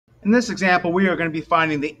In this example, we are going to be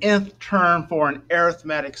finding the nth term for an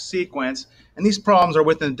arithmetic sequence. And these problems are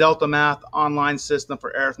within the DeltaMath online system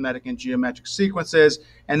for arithmetic and geometric sequences.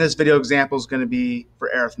 And this video example is going to be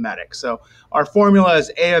for arithmetic. So our formula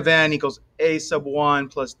is a of n equals a sub 1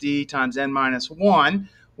 plus d times n minus 1,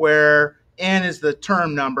 where n is the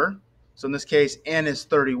term number. So in this case, n is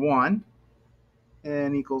 31.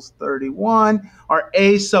 N equals 31. Our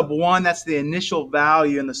a sub 1, that's the initial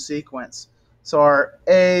value in the sequence. So our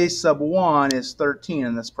a sub 1 is 13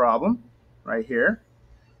 in this problem, right here.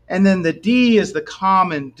 And then the d is the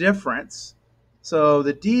common difference. So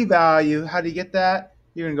the d value, how do you get that?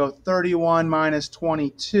 You're going to go 31 minus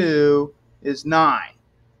 22 is 9.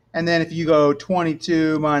 And then if you go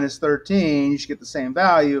 22 minus 13, you should get the same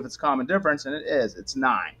value if it's common difference, and it is. It's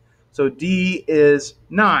 9. So d is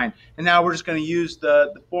 9. And now we're just going to use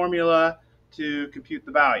the formula to compute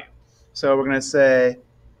the value. So we're going to say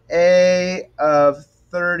a of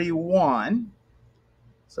 31,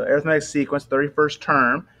 so arithmetic sequence, 31st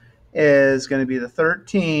term, is going to be the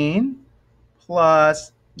 13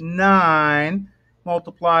 plus 9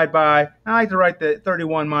 multiplied by, I like to write the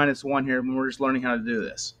 31 minus 1 here when we're just learning how to do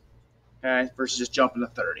this, okay, versus just jumping to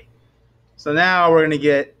 30. So now we're going to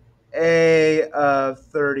get a of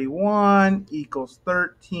 31 equals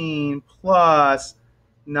 13 plus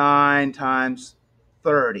 9 times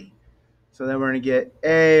 30. So then we're going to get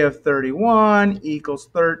a of 31 equals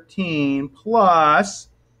 13 plus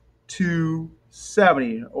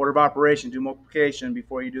 270. Order of operation, do multiplication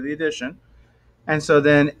before you do the addition. And so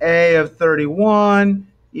then a of 31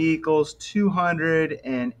 equals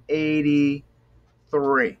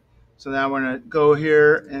 283. So now we're going to go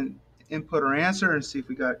here and input our answer and see if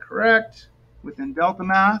we got it correct within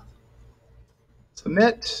DeltaMath.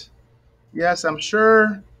 Submit. Yes, I'm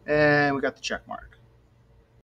sure. And we got the check mark.